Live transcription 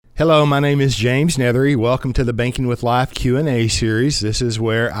Hello, my name is James Nethery. Welcome to the Banking with Life Q&A series. This is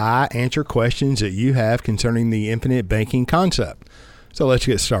where I answer questions that you have concerning the infinite banking concept. So let's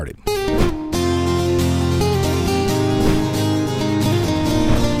get started.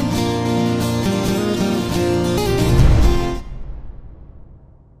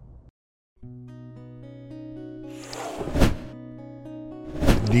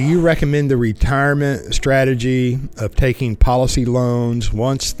 Do you recommend the retirement strategy of taking policy loans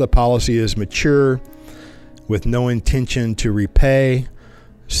once the policy is mature with no intention to repay,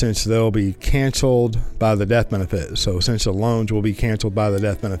 since they'll be canceled by the death benefit? So since the loans will be canceled by the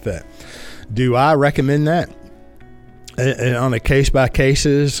death benefit. Do I recommend that? And on a case-by-case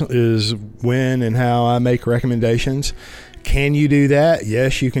is when and how I make recommendations. Can you do that?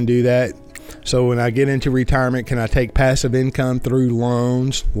 Yes, you can do that. So when I get into retirement, can I take passive income through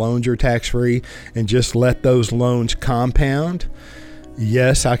loans? Loans are tax-free, and just let those loans compound?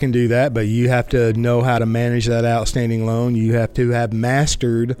 Yes, I can do that, but you have to know how to manage that outstanding loan. You have to have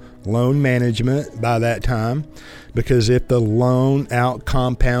mastered loan management by that time, because if the loan out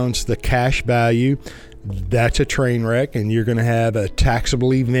compounds the cash value, that's a train wreck, and you're going to have a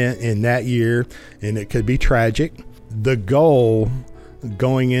taxable event in that year, and it could be tragic. The goal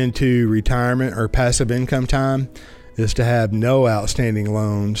going into retirement or passive income time is to have no outstanding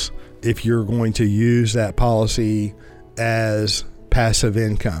loans if you're going to use that policy as passive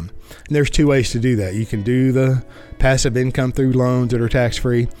income. And there's two ways to do that. You can do the passive income through loans that are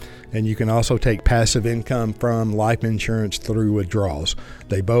tax-free, and you can also take passive income from life insurance through withdrawals.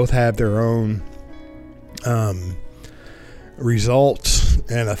 They both have their own results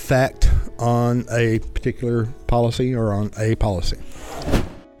and effect on a particular policy or on a policy.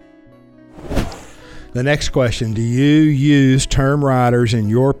 The next question, do you use term riders in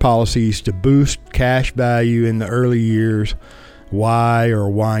your policies to boost cash value in the early years? Why or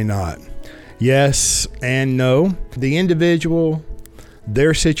why not? Yes and no. The individual,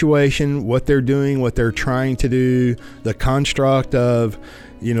 their situation, what they're doing, what they're trying to do, the construct of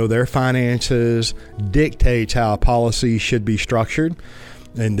their finances dictates how a policy should be structured,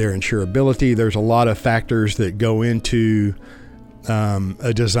 and their insurability. There's a lot of factors that go into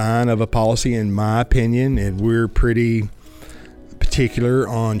a design of a policy, in my opinion, and we're pretty particular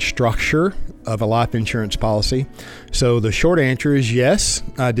on structure of a life insurance policy. So the short answer is yes,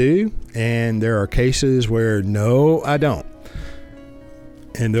 I do, and there are cases where no, I don't.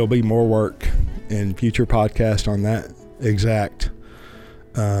 And there'll be more work in future podcasts on that exact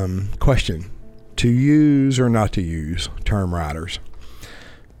question, to use or not to use term riders.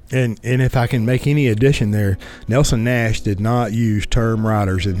 And if I can make any addition there, Nelson Nash did not use term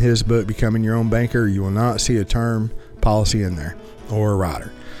riders in his book, Becoming Your Own Banker. You will not see a term policy in there or a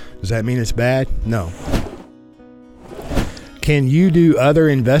rider. Does that mean it's bad? No. Can you do other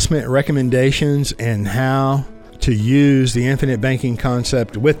investment recommendations and how to use the infinite banking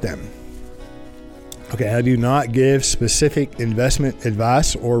concept with them? Okay, I do not give specific investment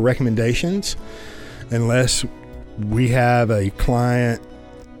advice or recommendations unless we have a client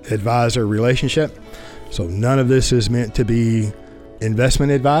advisor relationship. So none of this is meant to be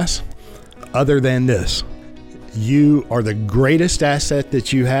investment advice other than this. You are the greatest asset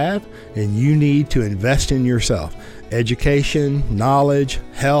that you have, and you need to invest in yourself. Education, knowledge,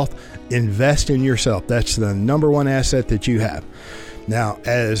 health, invest in yourself. That's the number one asset that you have. Now,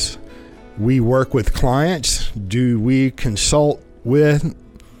 as we work with clients, do we consult with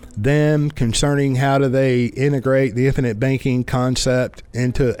them concerning how do they integrate the infinite banking concept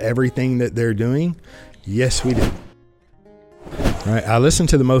into everything that they're doing? Yes, we do. All right, I listened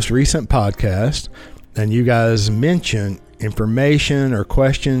to the most recent podcast, and you guys mentioned information or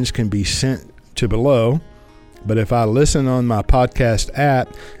questions can be sent to below. But if I listen on my podcast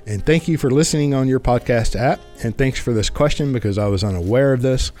app, and thank you for listening on your podcast app, and thanks for this question because I was unaware of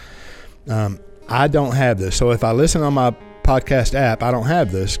this. I don't have this. So if I listen on my podcast app, I don't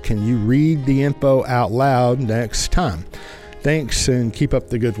have this. Can you read the info out loud next time? Thanks, and keep up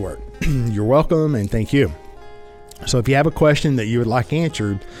the good work. You're welcome, and thank you. So if you have a question that you would like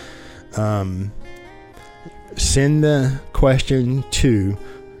answered, send the question to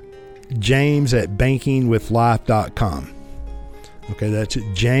james@bankingwithlife.com. Okay, that's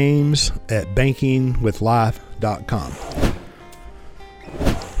james@bankingwithlife.com.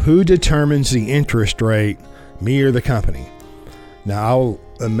 Who determines the interest rate, me or the company? Now,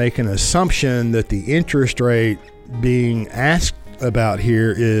 I'll make an assumption that the interest rate being asked about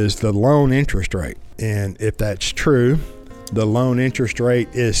here is the loan interest rate. And if that's true, the loan interest rate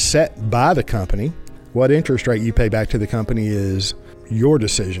is set by the company. What interest rate you pay back to the company is your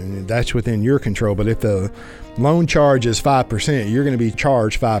decision. That's within your control. But if the loan charge is 5%, you're going to be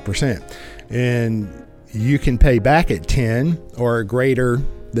charged 5%. And you can pay back at 10 or greater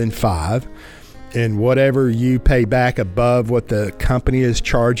than 5. And whatever you pay back above what the company is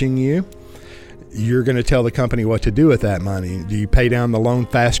charging you, you're going to tell the company what to do with that money. Do you pay down the loan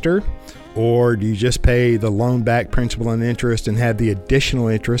faster, or do you just pay the loan back principal and interest and have the additional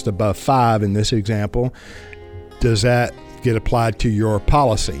interest above 5 in this example? Does that get applied to your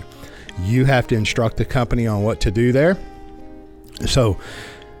policy? You have to instruct the company on what to do there. So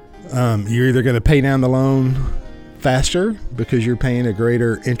you're either going to pay down the loan faster because you're paying a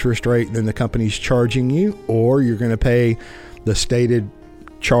greater interest rate than the company's charging you, or you're going to pay the stated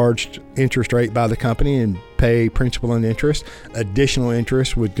charged interest rate by the company and pay principal and interest. Additional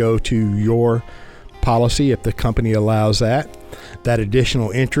interest would go to your policy if the company allows that. That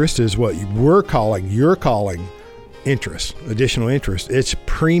additional interest is what you're calling interest, additional interest. It's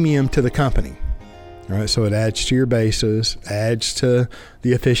premium to the company. All right, so it adds to your basis, adds to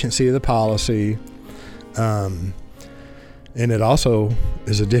the efficiency of the policy, and it also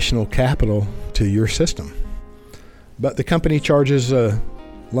is additional capital to your system. But the company charges a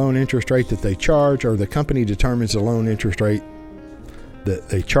loan interest rate that they charge, or the company determines the loan interest rate that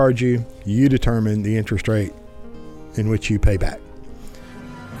they charge you. You determine the interest rate in which you pay back.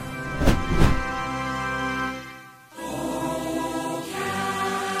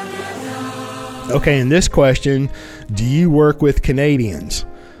 Okay, in this question, do you work with Canadians?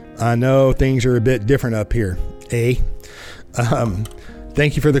 I know things are a bit different up here. Thank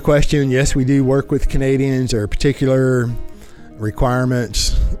you for the question. Yes, we do work with Canadians. There are particular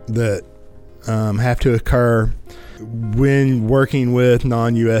requirements that have to occur when working with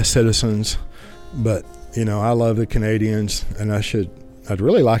non-U.S. citizens. But, I love the Canadians, and I'd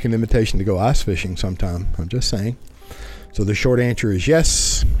really like an invitation to go ice fishing sometime. I'm just saying. So the short answer is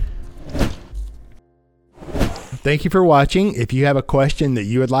yes. Thank you for watching. If you have a question that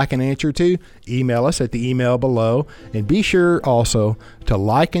you would like an answer to, email us at the email below. And be sure also to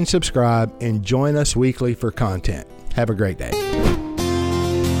like and subscribe and join us weekly for content. Have a great day.